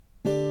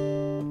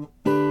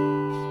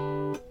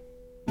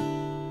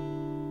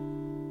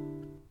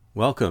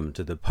Welcome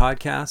to the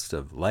podcast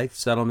of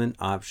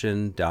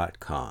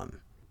LifeSettlementOption.com.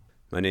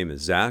 My name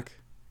is Zach,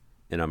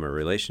 and I'm a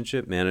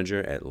relationship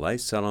manager at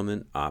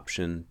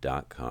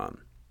LifeSettlementOption.com.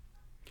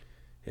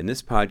 In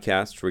this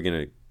podcast, we're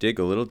going to dig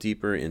a little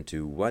deeper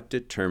into what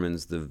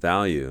determines the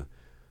value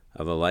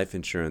of a life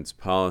insurance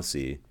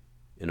policy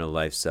in a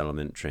life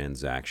settlement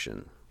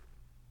transaction.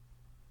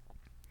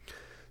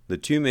 The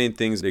two main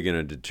things that are going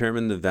to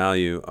determine the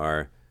value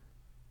are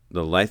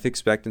the life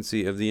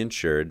expectancy of the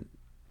insured,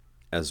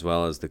 as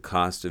well as the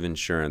cost of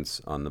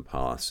insurance on the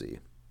policy.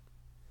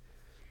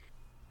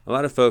 A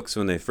lot of folks,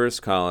 when they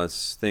first call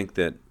us, think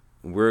that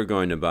we're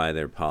going to buy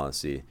their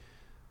policy,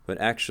 but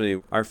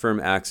actually our firm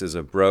acts as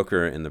a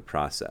broker in the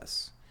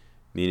process,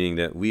 meaning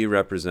that we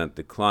represent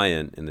the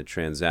client in the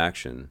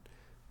transaction,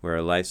 where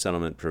a life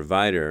settlement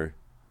provider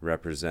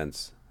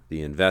represents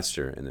the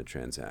investor in the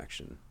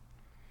transaction.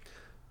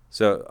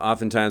 So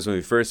oftentimes when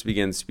we first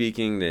begin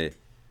speaking, a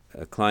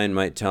client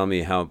might tell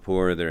me how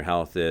poor their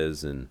health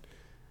is and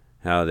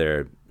how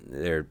they're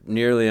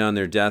nearly on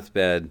their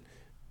deathbed,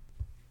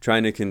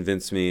 trying to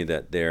convince me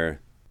that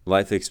their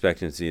life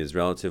expectancy is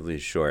relatively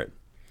short.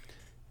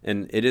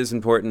 And it is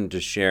important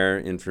to share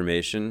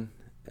information.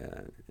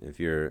 If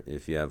you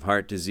have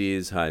heart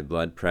disease, high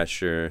blood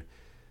pressure,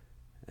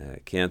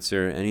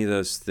 cancer, any of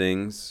those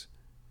things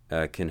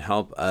can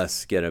help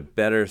us get a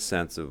better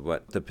sense of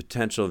what the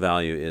potential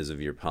value is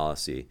of your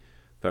policy.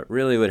 But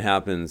really what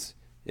happens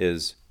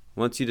is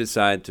once you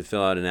decide to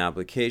fill out an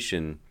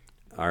application,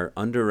 our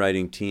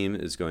underwriting team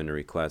is going to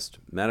request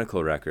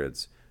medical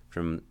records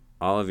from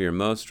all of your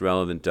most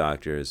relevant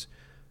doctors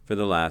for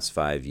the last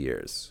 5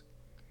 years.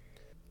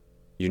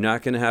 You're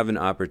not going to have an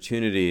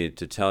opportunity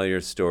to tell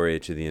your story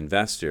to the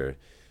investor.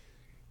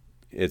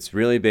 It's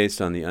really based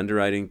on the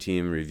underwriting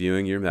team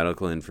reviewing your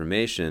medical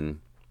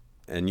information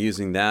and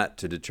using that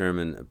to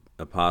determine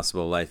a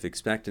possible life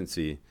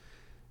expectancy,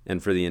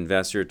 and for the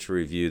investor to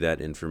review that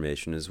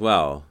information as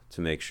well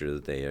to make sure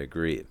that they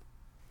agree.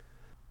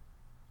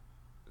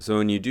 So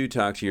when you do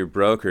talk to your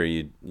broker,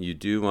 you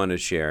do want to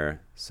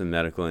share some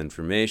medical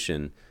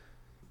information,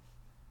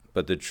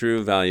 but the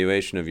true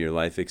valuation of your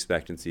life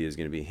expectancy is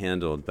going to be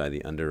handled by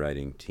the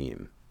underwriting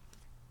team.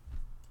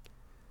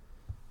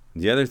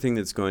 The other thing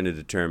that's going to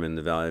determine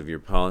the value of your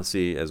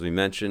policy, as we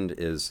mentioned,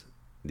 is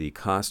the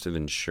cost of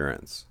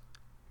insurance.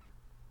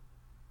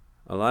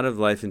 A lot of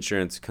life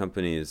insurance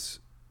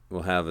companies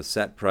will have a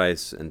set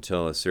price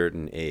until a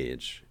certain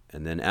age,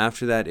 and then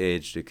after that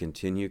age, to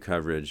continue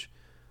coverage,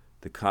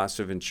 the cost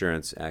of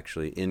insurance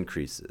actually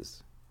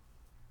increases.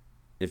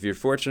 If you're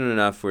fortunate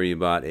enough where you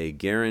bought a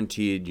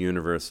guaranteed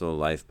universal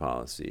life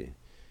policy,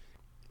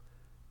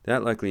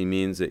 that likely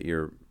means that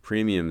your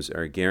premiums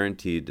are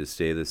guaranteed to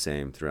stay the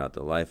same throughout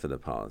the life of the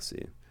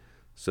policy.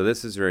 So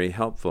this is very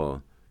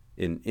helpful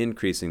in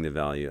increasing the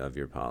value of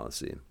your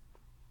policy.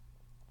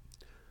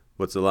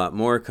 What's a lot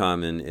more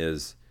common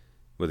is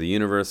with a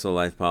universal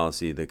life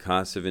policy, the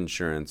cost of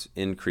insurance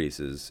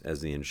increases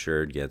as the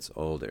insured gets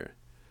older.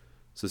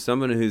 So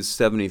someone who's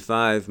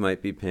 75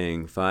 might be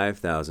paying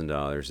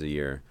 $5,000 a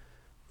year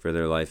for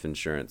their life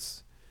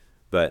insurance,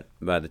 but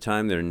by the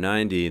time they're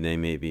 90, they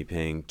may be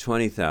paying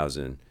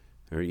 $20,000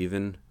 or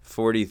even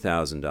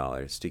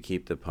 $40,000 to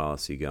keep the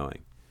policy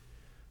going.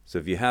 So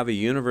if you have a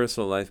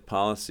universal life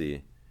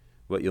policy,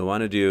 what you'll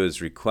want to do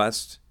is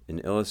request an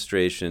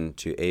illustration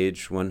to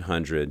age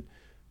 100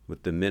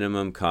 with the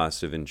minimum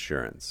cost of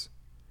insurance.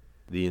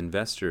 The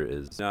investor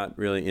is not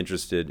really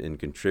interested in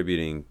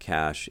contributing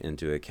cash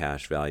into a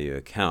cash value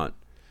account.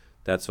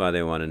 That's why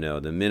they want to know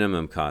the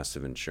minimum cost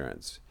of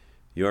insurance.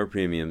 Your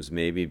premiums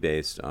may be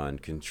based on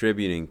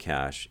contributing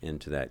cash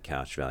into that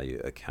cash value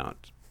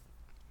account.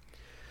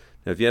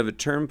 Now, if you have a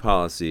term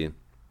policy,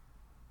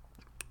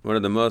 one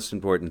of the most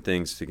important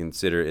things to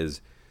consider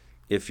is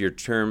if your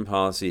term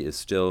policy is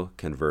still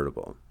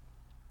convertible.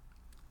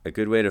 A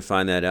good way to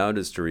find that out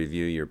is to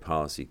review your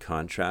policy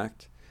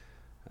contract.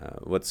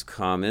 What's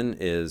common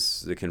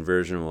is the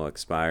conversion will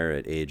expire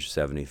at age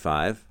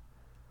 75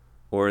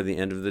 or the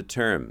end of the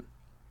term.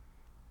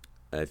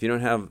 If you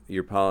don't have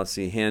your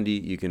policy handy,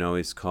 you can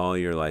always call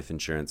your life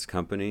insurance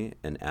company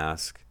and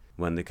ask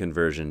when the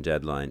conversion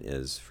deadline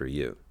is for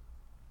you.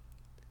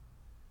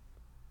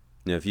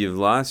 Now, if you've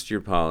lost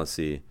your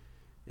policy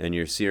and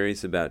you're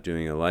serious about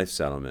doing a life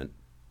settlement,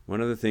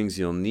 one of the things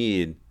you'll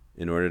need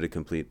in order to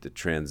complete the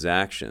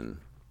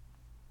transaction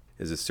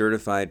is a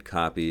certified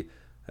copy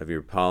of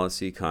your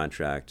policy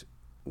contract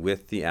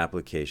with the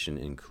application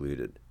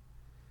included.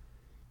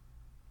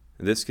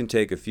 This can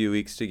take a few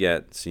weeks to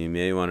get, so you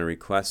may want to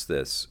request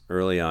this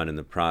early on in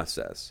the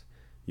process.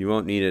 You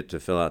won't need it to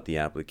fill out the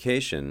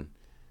application,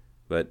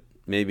 but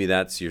maybe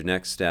that's your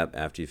next step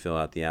after you fill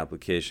out the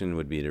application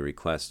would be to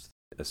request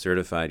a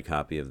certified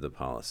copy of the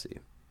policy.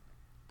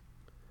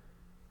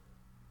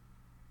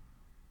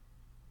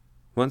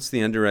 Once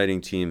the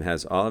underwriting team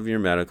has all of your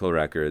medical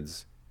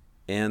records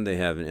and they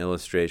have an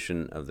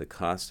illustration of the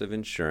cost of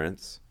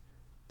insurance,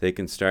 they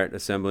can start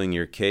assembling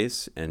your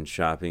case and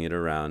shopping it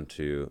around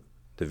to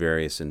the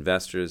various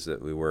investors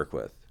that we work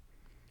with.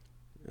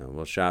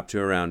 We'll shop to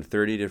around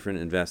 30 different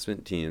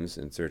investment teams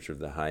in search of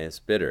the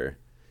highest bidder.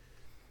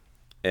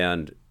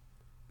 And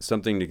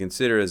something to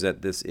consider is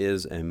that this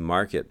is a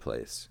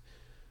marketplace.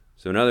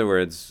 So in other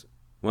words,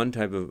 one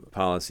type of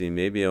policy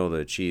may be able to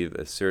achieve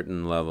a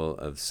certain level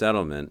of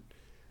settlement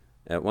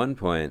at one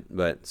point,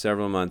 but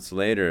several months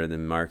later the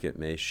market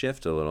may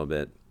shift a little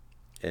bit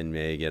and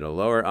may get a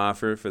lower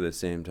offer for the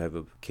same type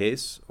of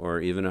case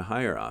or even a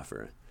higher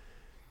offer.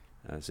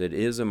 So it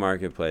is a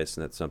marketplace,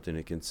 and that's something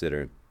to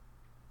consider.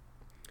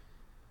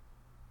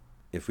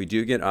 If we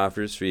do get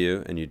offers for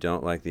you and you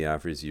don't like the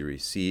offers you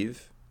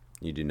receive,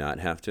 you do not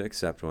have to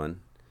accept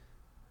one,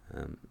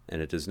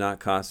 and it does not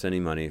cost any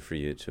money for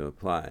you to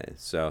apply.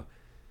 So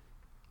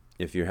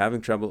if you're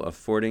having trouble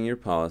affording your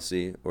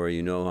policy or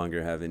you no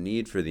longer have a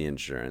need for the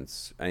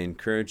insurance, I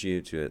encourage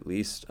you to at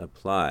least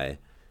apply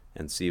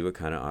and see what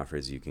kind of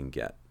offers you can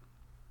get.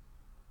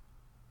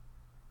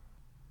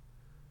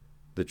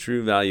 The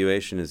true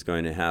valuation is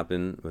going to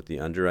happen with the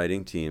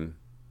underwriting team,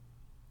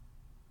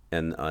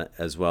 and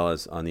as well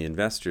as on the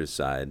investor's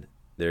side,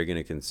 they're going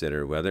to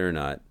consider whether or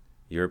not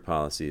your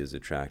policy is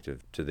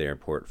attractive to their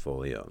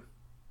portfolio.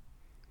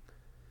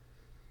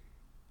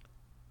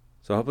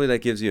 So hopefully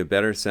that gives you a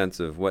better sense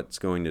of what's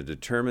going to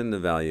determine the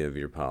value of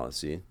your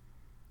policy.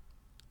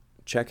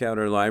 Check out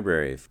our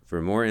library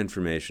for more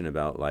information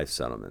about life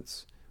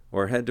settlements,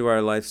 or head to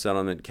our life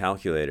settlement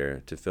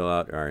calculator to fill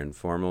out our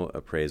informal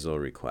appraisal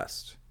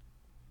request.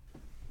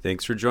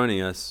 Thanks for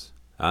joining us.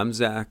 I'm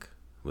Zach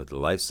with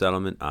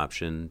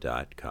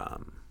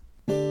LifeSettlementOption.com.